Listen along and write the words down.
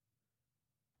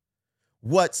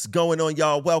What's going on,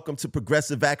 y'all? Welcome to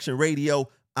Progressive Action Radio.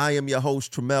 I am your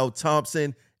host, Tramel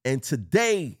Thompson, and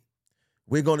today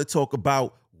we're going to talk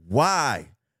about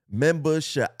why members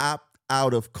should opt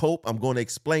out of COPE. I'm going to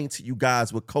explain to you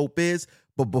guys what COPE is,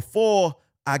 but before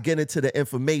I get into the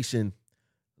information,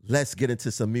 let's get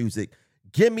into some music.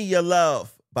 Give Me Your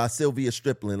Love by Sylvia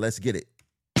Striplin. Let's get it.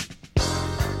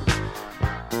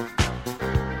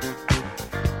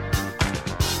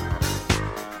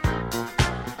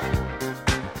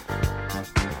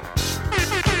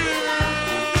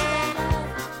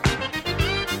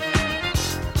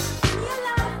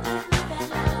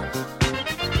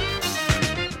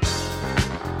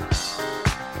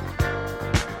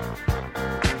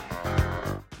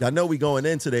 Y'all know we going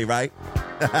in today, right?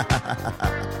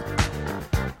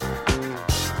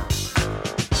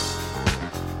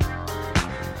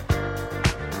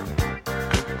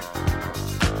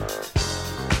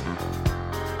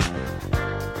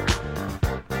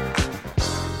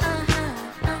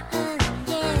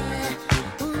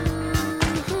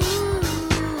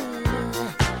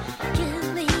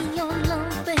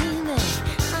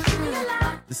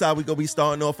 This is how we gonna be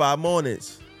starting off our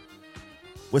mornings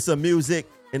with some music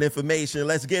and information.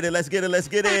 Let's get it, let's get it, let's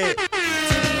get it.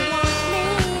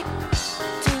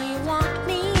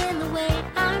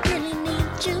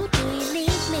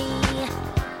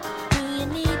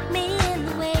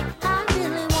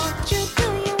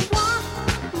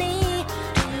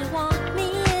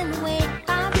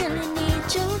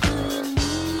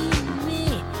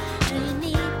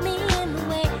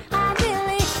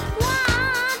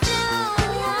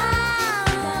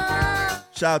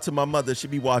 Shout out to my mother. She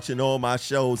be watching all my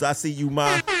shows. I see you,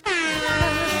 Ma.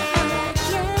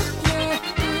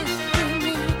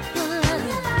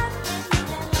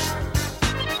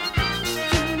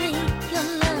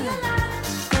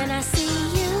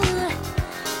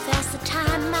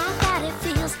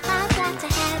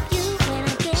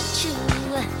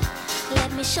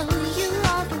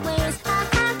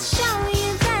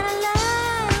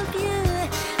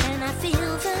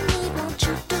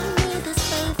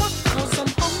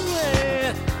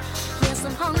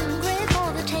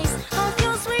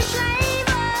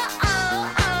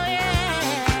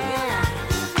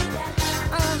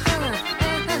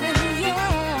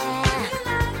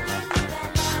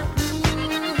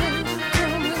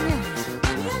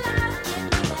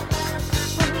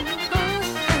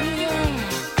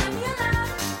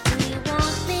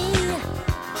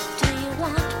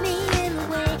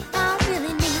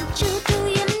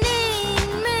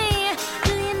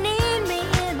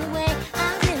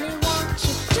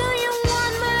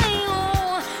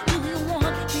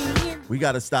 We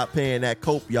got to stop paying that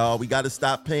COPE, y'all. We got to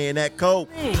stop paying that COPE.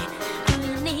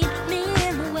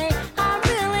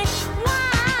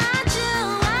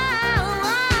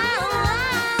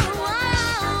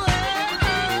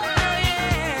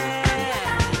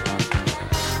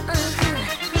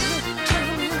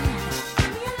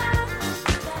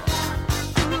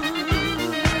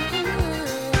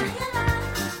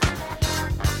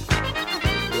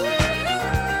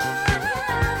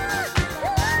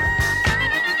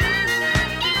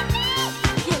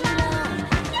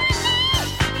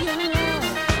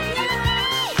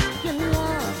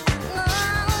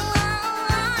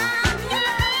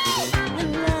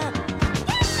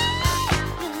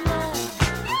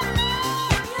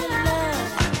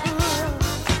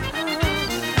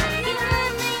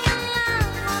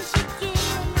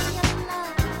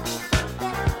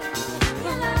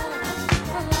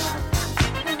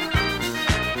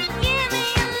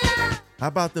 How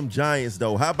about them Giants,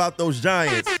 though? How about those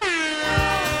Giants?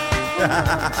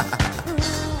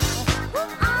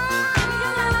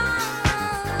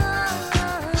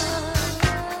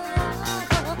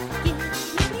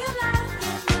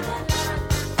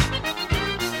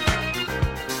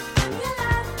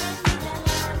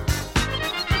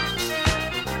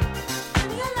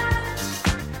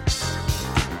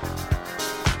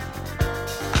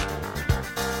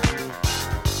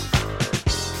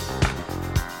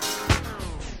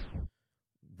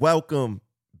 Welcome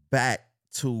back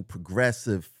to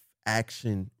Progressive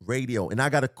Action Radio. And I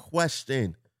got a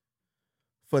question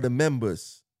for the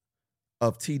members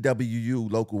of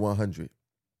TWU Local 100.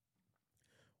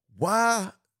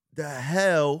 Why the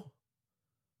hell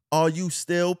are you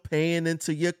still paying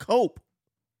into your COPE?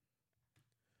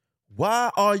 Why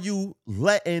are you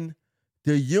letting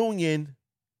the union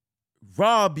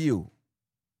rob you?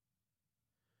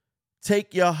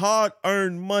 Take your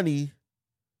hard-earned money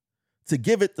to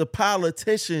give it to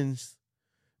politicians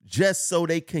just so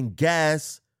they can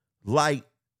gaslight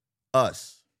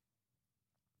us.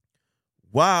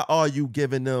 Why are you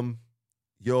giving them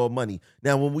your money.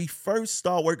 Now, when we first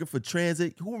start working for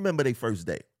transit, who remember their first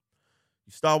day?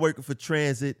 You start working for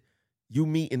transit, you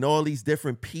meeting all these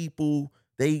different people,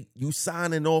 you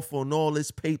signing off on all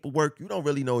this paperwork. You don't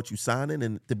really know what you signing,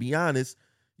 and to be honest,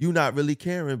 you not really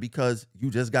caring because you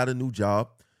just got a new job.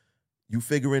 You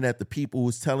figuring that the people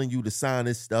who's telling you to sign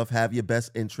this stuff have your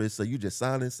best interest, so you just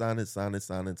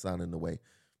signing away.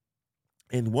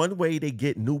 And one way they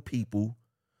get new people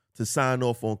to sign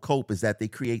off on COPE is that they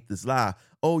create this lie.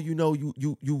 Oh, you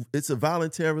it's a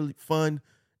voluntary fund,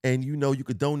 and you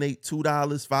could donate $2,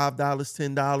 $5,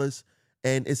 $10,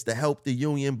 and it's to help the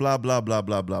union, blah, blah, blah,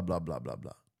 blah, blah, blah, blah, blah,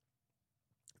 blah.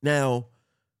 Now,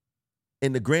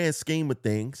 in the grand scheme of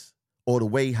things, or the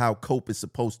way how COPE is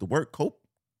supposed to work, COPE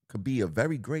could be a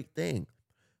very great thing.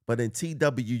 But in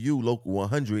TWU Local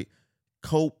 100,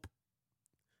 COPE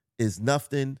is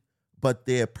nothing but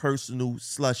their personal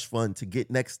slush fund to get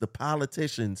next to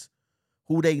politicians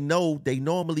who they know they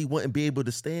normally wouldn't be able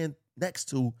to stand next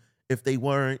to if they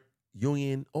weren't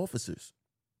union officers,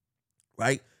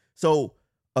 right? So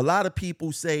a lot of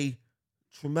people say,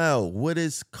 Tremel, what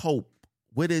is COPE?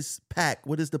 What is PAC?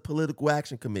 What is the Political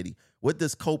Action Committee? What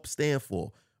does COPE stand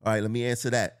for? All right, let me answer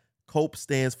that. COPE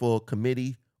stands for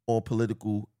Committee on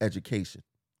Political Education,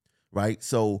 right?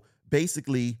 So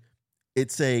basically,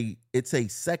 it's a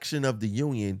section of the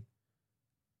union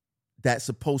that's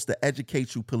supposed to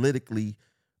educate you politically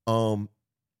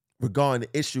regarding the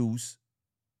issues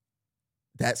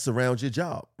that surround your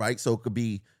job, right? So it could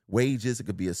be wages, it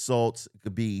could be assaults, it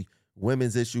could be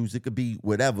women's issues, it could be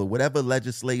whatever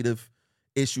legislative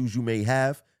issues you may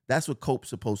have. That's what COPE's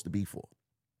supposed to be for,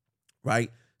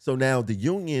 right? So now the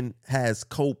union has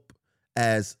COPE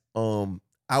as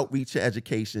outreach and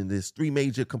education. There's three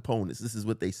major components. This is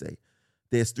what they say.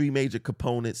 There's three major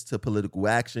components to political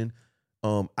action: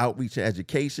 outreach and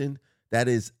education. That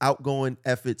is outgoing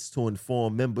efforts to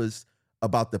inform members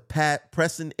about the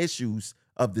pressing issues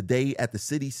of the day at the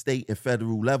city, state, and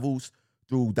federal levels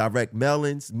through direct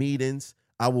mail-ins, meetings,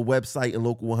 our website, and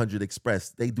Local 100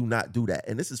 Express. They do not do that.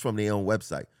 And this is from their own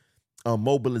website.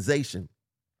 Mobilization.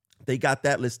 They got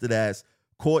that listed as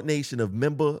coordination of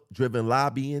member-driven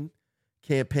lobbying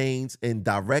campaigns and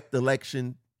direct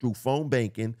election through phone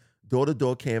banking,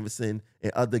 door-to-door canvassing,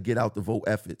 and other get-out-the-vote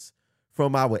efforts.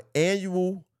 From our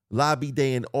annual lobby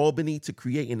day in Albany to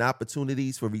creating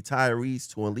opportunities for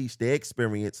retirees to unleash their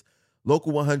experience,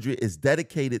 Local 100 is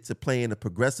dedicated to playing a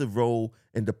progressive role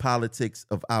in the politics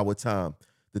of our time.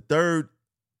 The third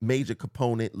major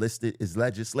component listed is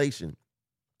legislation.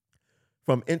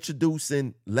 From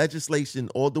introducing legislation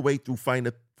all the way through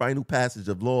final passage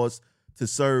of laws to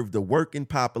serve the working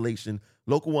population,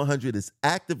 Local 100 is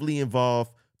actively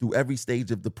involved through every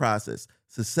stage of the process.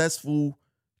 Successful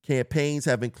campaigns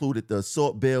have included the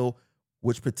assault bill,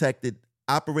 which protected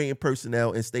operating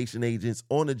personnel and station agents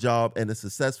on the job, and a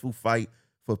successful fight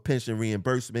for pension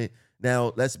reimbursement.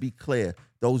 Now, let's be clear.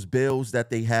 Those bills that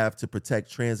they have to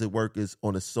protect transit workers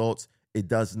on assaults, it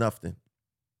does nothing.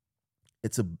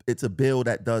 It's a bill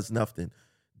that does nothing.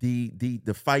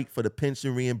 The fight for the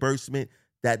pension reimbursement,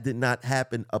 that did not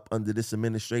happen up under this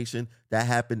administration. That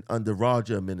happened under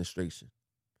Roger administration,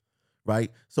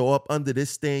 right? So up under this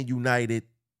Stand United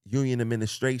union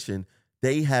administration,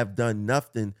 they have done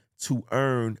nothing to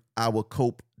earn our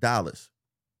COPE dollars.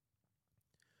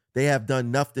 They have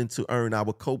done nothing to earn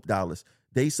our COPE dollars.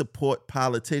 They support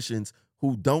politicians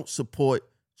who don't support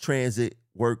transit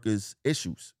workers'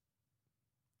 issues.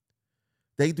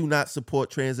 They do not support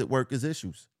transit workers'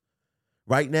 issues.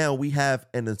 Right now, we have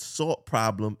an assault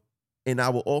problem in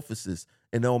our offices.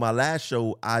 And on my last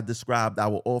show, I described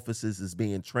our offices as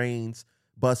being trains,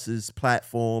 buses,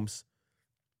 platforms,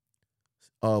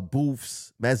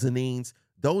 booths, mezzanines.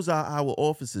 Those are our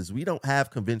offices. We don't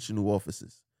have conventional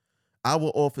offices.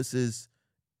 Our offices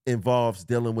involves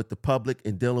dealing with the public,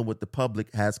 and dealing with the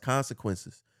public has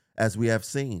consequences, as we have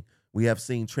seen. We have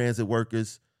seen transit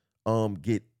workers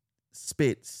get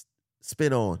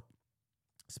spit on,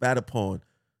 spat upon,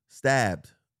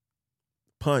 stabbed,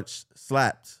 punched,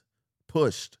 slapped,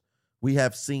 pushed. We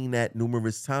have seen that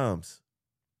numerous times.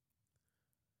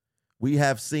 We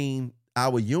have seen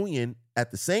our union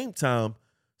at the same time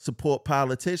support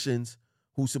politicians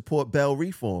who support bail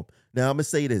reform. Now, I'm going to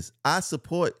say this. I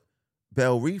support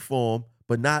bail reform,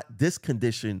 but not this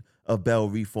condition of bail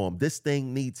reform. This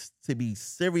thing needs to be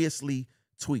seriously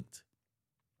tweaked.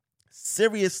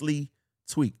 Seriously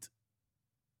tweaked.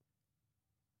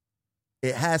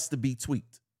 It has to be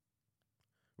tweaked,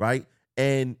 right?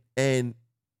 And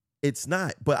it's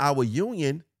not. But our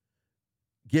union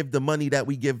give the money that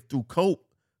we give through COPE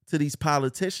to these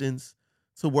politicians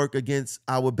to work against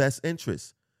our best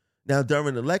interests. Now,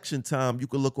 during election time, you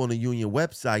can look on the union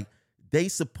website. They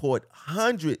support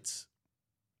hundreds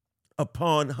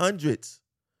upon hundreds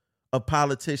of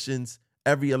politicians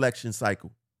every election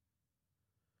cycle.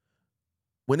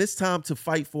 When it's time to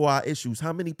fight for our issues,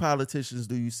 how many politicians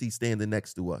do you see standing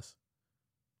next to us?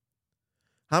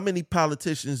 How many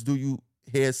politicians do you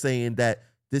hear saying that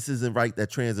this isn't right, that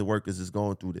transit workers is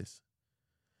going through this?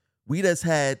 We just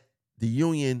had the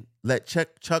union let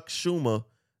Chuck Schumer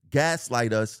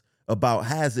gaslight us about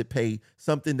hazard pay,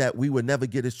 something that we would never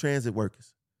get as transit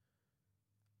workers.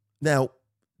 Now,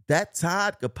 that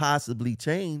tide could possibly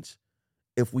change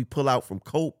if we pull out from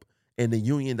COPE and the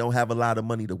union don't have a lot of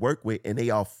money to work with and they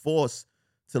are forced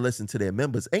to listen to their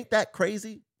members. Ain't that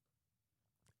crazy?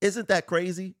 Isn't that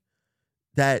crazy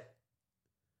that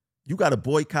you got to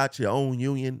boycott your own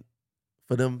union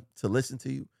for them to listen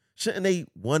to you? Shouldn't they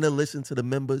want to listen to the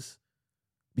members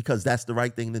because that's the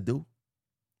right thing to do?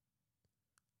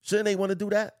 Shouldn't they want to do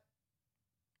that?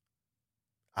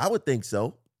 I would think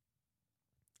so.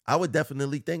 I would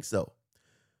definitely think so.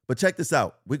 But check this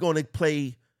out. We're going to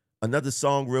play another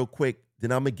song real quick.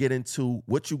 Then I'm going to get into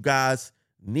what you guys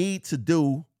need to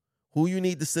do, who you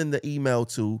need to send the email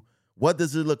to, what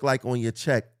does it look like on your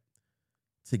check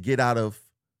to get out of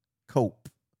COPE.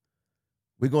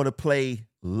 We're going to play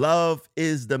Love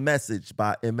is the Message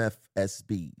by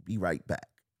MFSB. Be right back.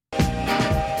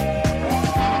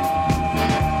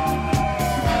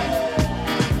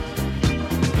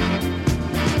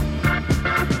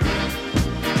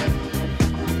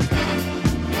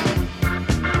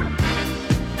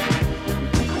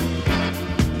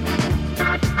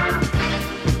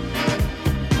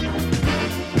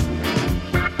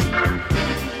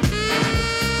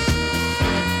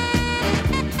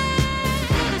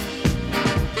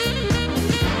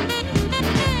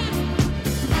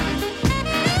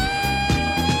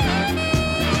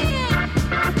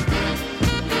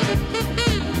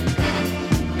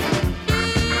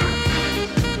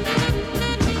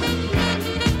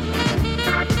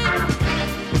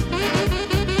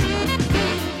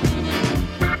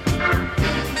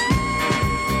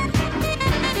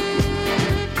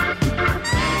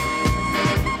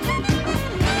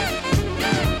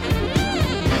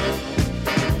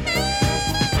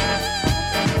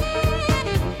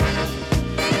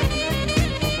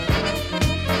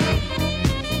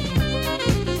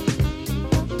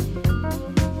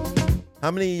 How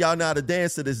many of y'all know how to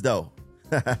dance to this, though?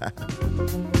 Let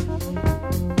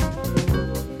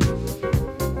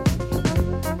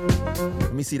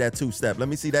me see that two-step. Let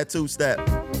me see that two-step.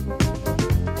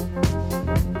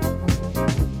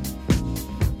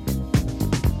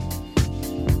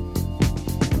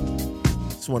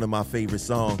 It's one of my favorite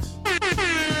songs.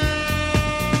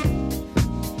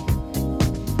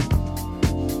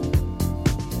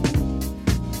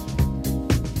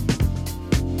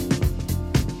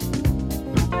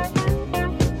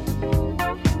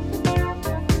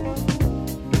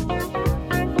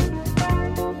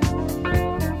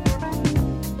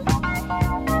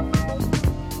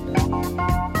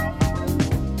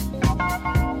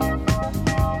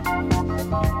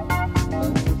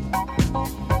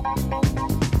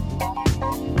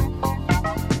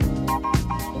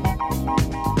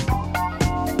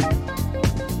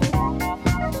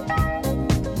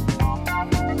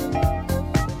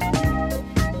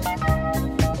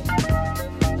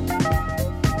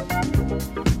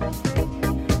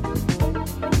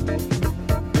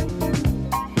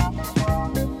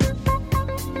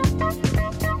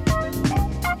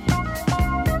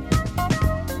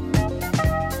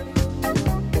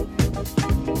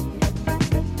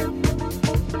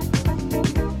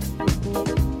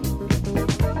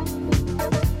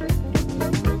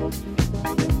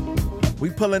 We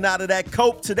pulling out of that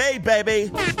COPE today,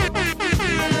 baby.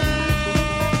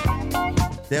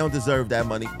 They don't deserve that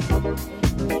money.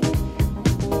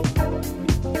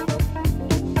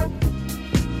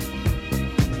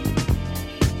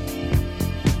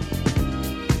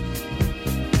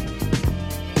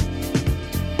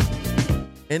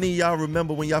 Any of y'all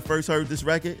remember when y'all first heard this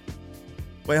record?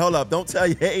 Wait, hold up. Don't tell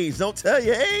your age. Don't tell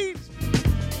your age.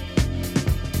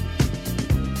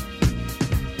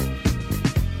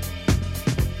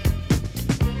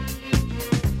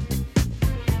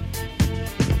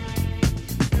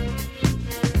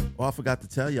 Oh, I forgot to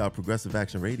tell y'all, Progressive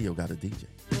Action Radio got a DJ.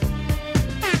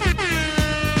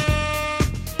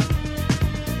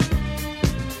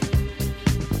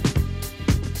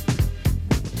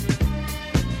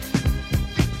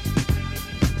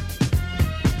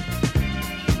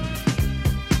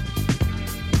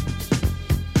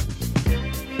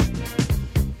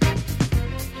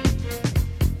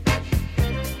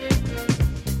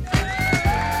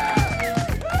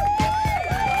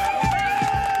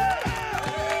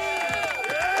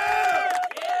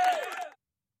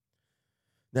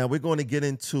 Now we're going to get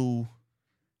into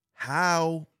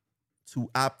how to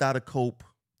opt out of COPE,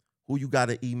 who you got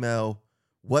to email,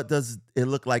 what does it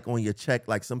look like on your check?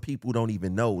 Like some people don't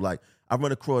even know. Like I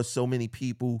run across so many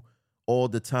people all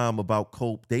the time about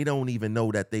COPE. They don't even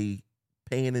know that they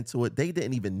paying into it. They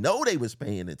didn't even know they was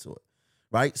paying into it,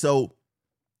 right? So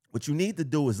what you need to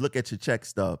do is look at your check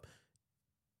stub.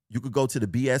 You could go to the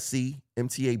BSC,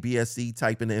 MTA BSC,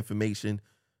 type in the information,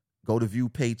 go to view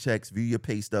paychecks, view your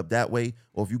pay stub that way.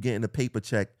 Or if you get in a paper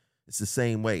check, it's the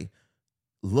same way.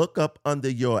 Look up under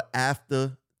your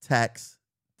after tax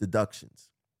deductions.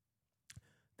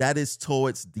 That is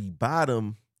towards the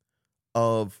bottom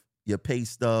of your pay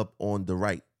stub on the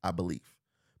right, I believe.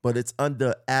 But it's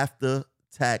under after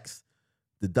tax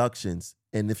deductions.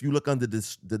 And if you look under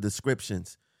the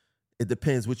descriptions, it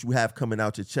depends what you have coming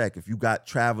out your check. If you got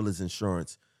traveler's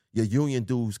insurance, your union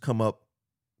dues come out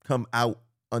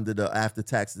under the after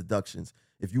tax deductions.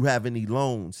 If you have any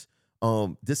loans,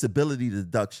 disability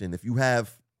deduction, if you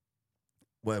have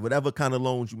whatever kind of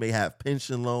loans you may have,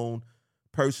 pension loan,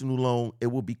 personal loan, it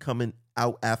will be coming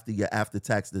out after your after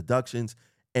tax deductions.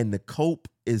 And the COPE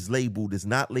is labeled, it's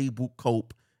not labeled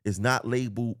COPE, it's not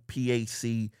labeled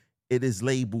PAC, it is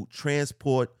labeled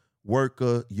Transport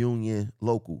Worker Union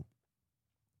Local.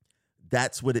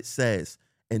 That's what it says.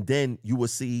 And then you will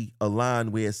see a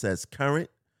line where it says current.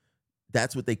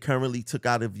 That's what they currently took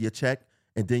out of your check.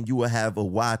 And then you will have a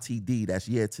YTD, that's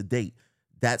year to date.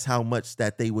 That's how much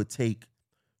that they would take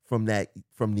from the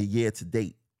year to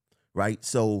date, right?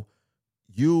 So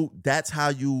that's how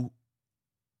you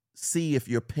see if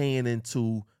you're paying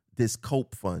into this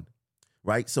COPE fund,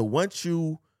 right? So once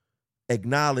you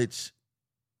acknowledge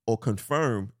or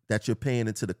confirm that you're paying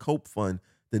into the COPE fund,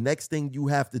 the next thing you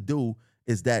have to do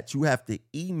is that you have to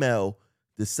email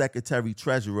the Secretary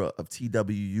Treasurer of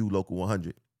TWU Local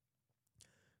 100.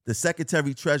 The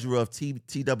Secretary Treasurer of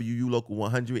TWU Local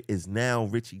 100 is now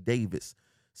Richie Davis.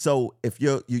 So if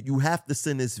you have to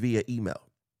send this via email,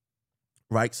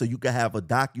 right? So you can have a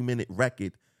documented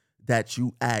record that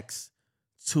you ask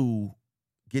to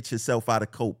get yourself out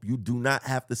of COPE. You do not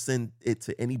have to send it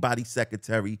to anybody's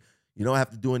secretary. You don't have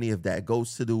to do any of that. It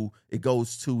goes to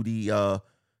the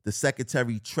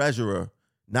Secretary Treasurer,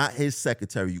 not his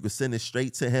secretary. You can send it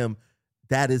straight to him.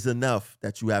 That is enough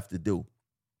that you have to do,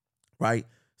 right?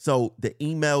 So the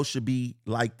email should be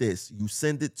like this. You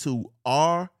send it to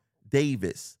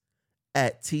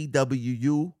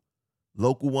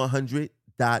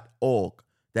rdavis@twu-local100.org.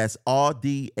 That's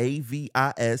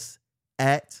RDAVIS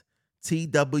at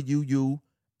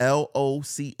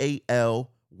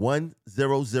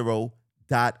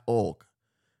TWULOCAL100.org.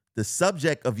 The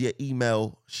subject of your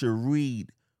email should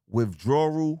read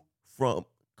withdrawal from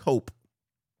COPE.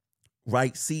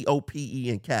 Write COPE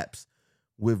in caps.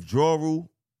 Withdrawal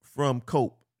from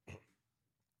COPE.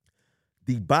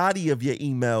 The body of your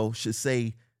email should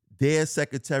say, Dear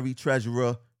Secretary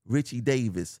Treasurer Richie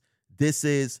Davis, this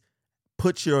is,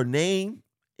 put your name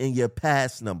and your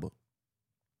pass number.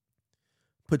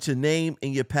 Put your name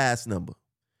and your pass number,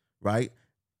 right?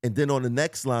 And then on the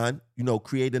next line,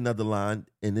 create another line,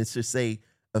 and it should say,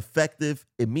 effective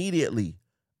immediately.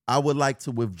 I would like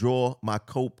to withdraw my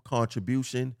COPE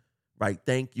contribution, right?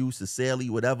 Thank you, sincerely,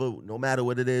 whatever, no matter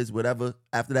what it is, whatever.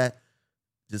 After that,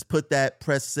 just put that,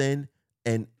 press send,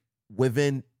 and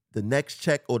within the next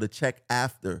check or the check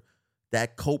after,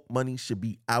 that COPE money should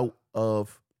be out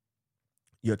of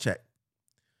your check,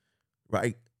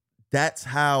 right? That's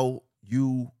how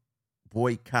you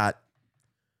boycott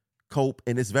COPE,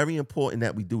 and it's very important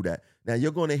that we do that. Now,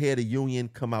 you're going to hear the union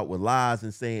come out with lies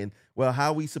and saying, well,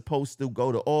 how are we supposed to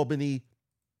go to Albany?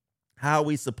 How are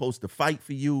we supposed to fight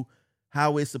for you? How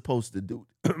are we supposed to do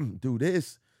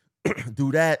this,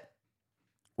 do that?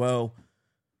 Well,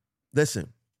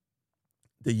 listen,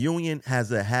 the union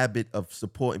has a habit of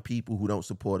supporting people who don't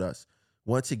support us.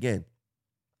 Once again,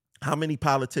 how many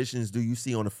politicians do you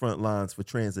see on the front lines for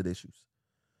transit issues?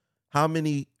 How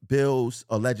many bills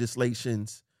or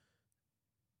legislations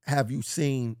have you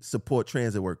seen support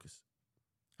transit workers?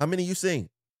 How many you seen?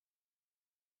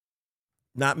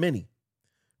 Not many,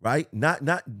 right? Not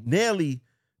nearly,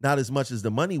 not as much as the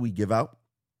money we give out,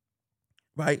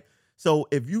 right? So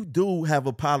if you do have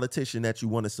a politician that you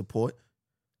want to support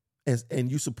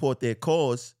and you support their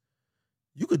cause,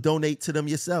 you could donate to them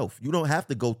yourself. You don't have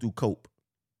to go through COPE,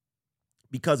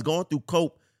 because going through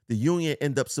COPE, the union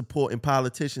end up supporting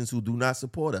politicians who do not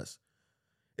support us.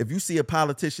 If you see a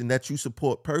politician that you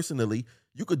support personally,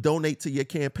 you could donate to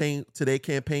their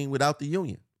campaign without the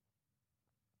union.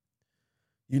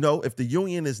 If the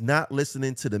union is not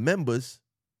listening to the members,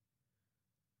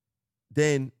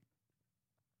 then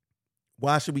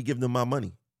why should we give them our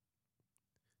money?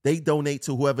 They donate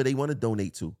to whoever they want to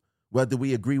donate to, whether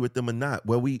we agree with them or not,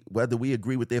 whether we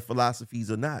agree with their philosophies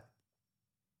or not.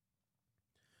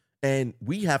 And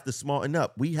we have to smarten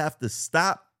up. We have to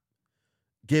stop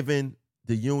giving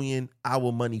the union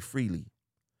our money freely.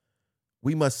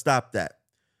 We must stop that.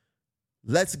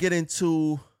 Let's get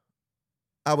into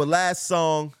our last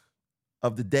song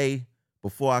of the day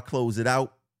before I close it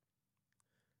out.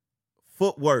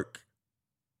 Footwork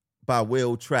by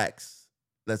Will Trax.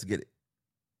 Let's get it.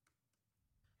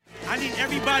 I need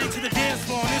everybody to the dance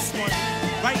floor on this one.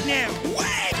 Right now.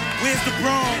 Where's the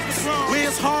Bronx?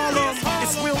 Where's Harlem?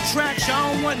 It's Will Trax.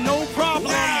 Y'all don't want no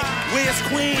problem. Where's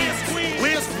Queens?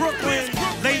 Where's Brooklyn?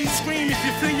 Ladies scream if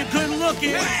you feel you're good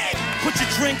looking. Put your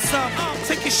drinks up.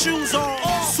 Take your shoes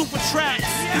off. Super Trax.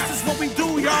 This is what we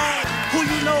do, y'all. Who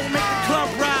you know make the club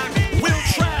rock? Will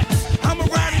Trax. I'ma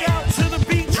ride it out to the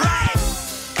beat drop.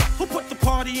 Who put the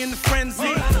party in the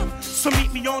frenzy? So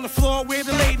meet me on the floor where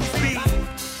the ladies be.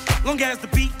 Long as the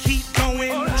beat keep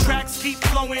going, the tracks keep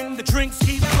flowing, the drinks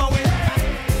keep flowing.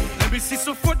 Let me see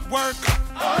some footwork.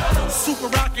 Super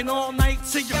rocking all night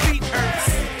till your feet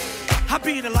hurts. I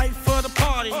be the life of the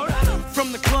party,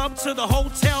 from the club to the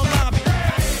hotel lobby.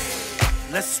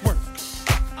 Let's work.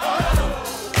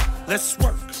 Let's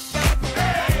work.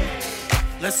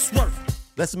 Let's work.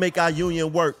 Let's make our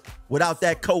union work without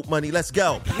that coat money. Let's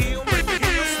go. Heel, break a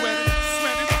heel, sweat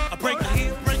it. I break a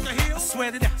heel, I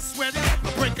sweat it. I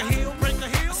break a heel,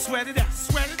 I sweat it.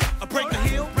 I break a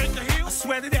heel, I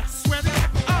sweat it.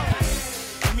 Oh,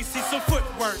 let me see some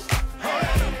footwork.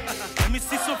 Let me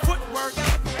see some footwork.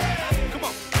 Come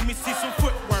on, let me see some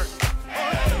footwork.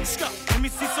 Let's go. Let me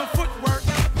see some footwork.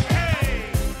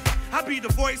 Hey, I be the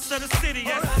voice of the city.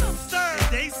 Yes, sir.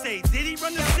 They say, did he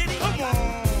run the city? Come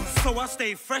on. So I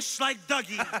stay fresh like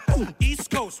Dougie. East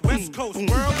Coast, West Coast,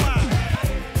 worldwide.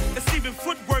 It's even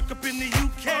footwork up in the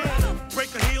UK.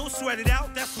 Break a heel, sweat it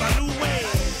out, that's my new way.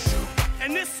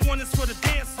 And this one is for the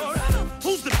dancers.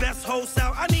 Who's the best host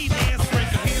out? I need answers.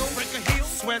 Break a heel,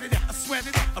 sweat it out, I sweat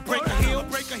it out. I break a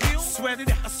heel, sweat it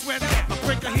out, I sweat it out. I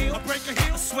break a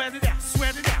heel, sweat it out,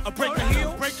 I break a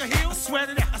heel, I sweat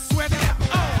it out, I sweat it out.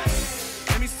 Oh,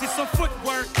 let me see some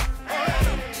footwork.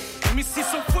 Let me see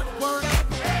some footwork.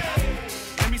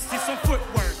 Let me see some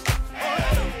footwork.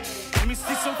 Let me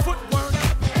see some footwork.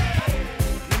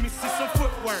 Let me see some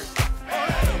footwork.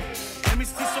 Let me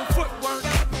see some footwork.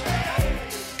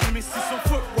 Let me see some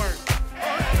footwork.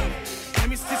 Let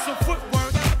me see some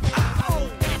footwork.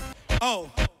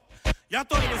 Oh, y'all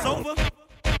thought it was over?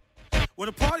 Well,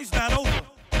 the party's not over.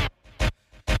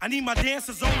 I need my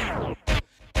dancers only.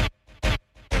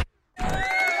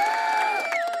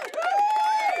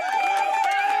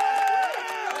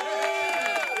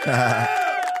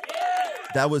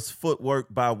 That was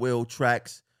Footwork by Will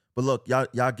Trax. But look,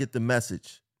 y'all get the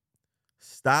message.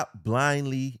 Stop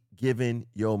blindly giving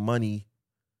your money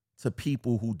to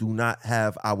people who do not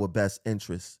have our best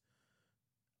interests.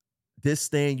 This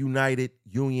Stand United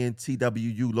Union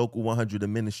TWU Local 100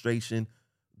 administration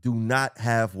do not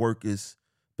have workers'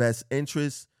 best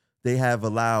interests. They have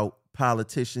allowed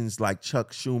politicians like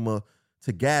Chuck Schumer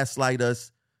to gaslight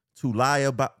us, to lie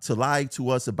to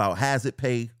us about hazard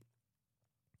pay,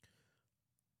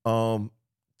 to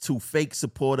fake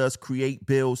support us, create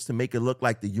bills to make it look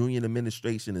like the union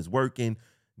administration is working.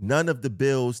 None of the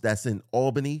bills that's in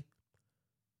Albany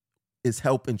is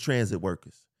helping transit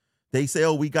workers. They say,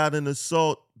 oh, we got an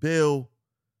assault bill,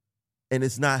 and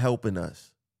it's not helping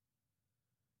us.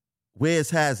 Where's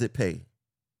hazard pay?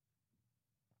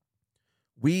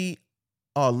 We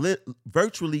are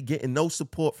virtually getting no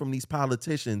support from these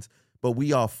politicians, but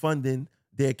we are funding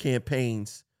their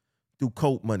campaigns through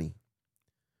coat money.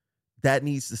 That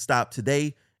needs to stop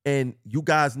today. And you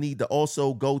guys need to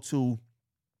also go to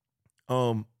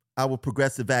our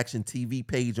Progressive Action TV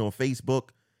page on Facebook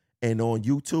and on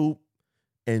YouTube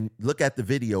and look at the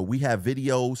video. We have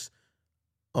videos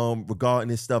regarding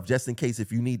this stuff, just in case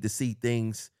if you need to see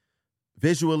things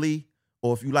visually,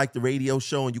 or if you like the radio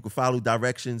show and you can follow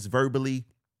directions verbally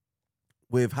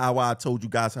with how I told you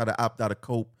guys how to opt out of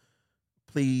COPE,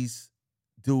 please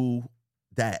do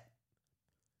that.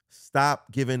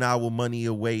 Stop giving our money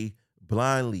away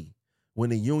blindly. When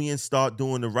the unions start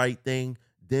doing the right thing,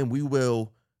 then we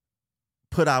will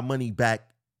put our money back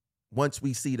once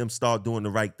we see them start doing the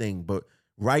right thing. But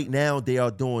right now, they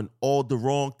are doing all the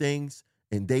wrong things,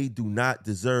 and they do not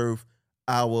deserve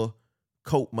our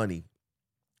COPE money.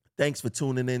 Thanks for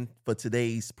tuning in for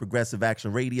today's Progressive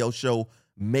Action Radio Show.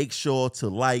 Make sure to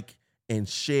like and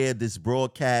share this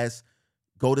broadcast.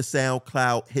 Go to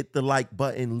SoundCloud, hit the like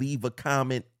button, leave a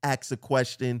comment, ask a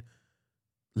question.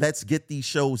 Let's get these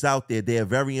shows out there. They're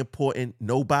very important.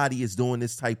 Nobody is doing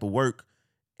this type of work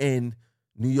in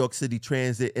New York City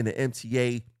Transit and the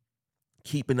MTA,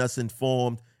 keeping us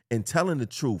informed and telling the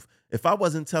truth. If I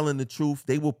wasn't telling the truth,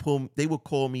 they will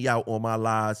call me out on my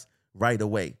lies right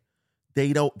away.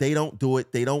 They don't do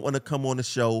it. They don't want to come on the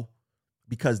show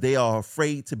because they are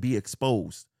afraid to be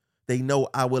exposed. They know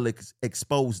I will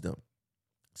expose them.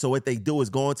 So what they do is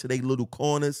go into their little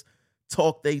corners,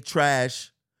 talk they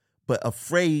trash, but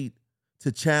afraid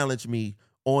to challenge me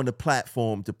on the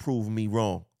platform to prove me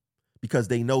wrong because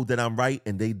they know that I'm right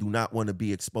and they do not want to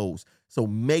be exposed. So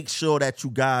make sure that you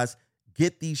guys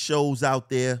get these shows out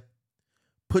there,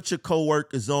 put your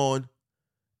coworkers on,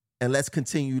 and let's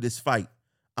continue this fight.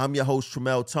 I'm your host,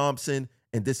 Tremel Thompson,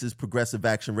 and this is Progressive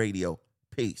Action Radio.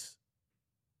 Peace.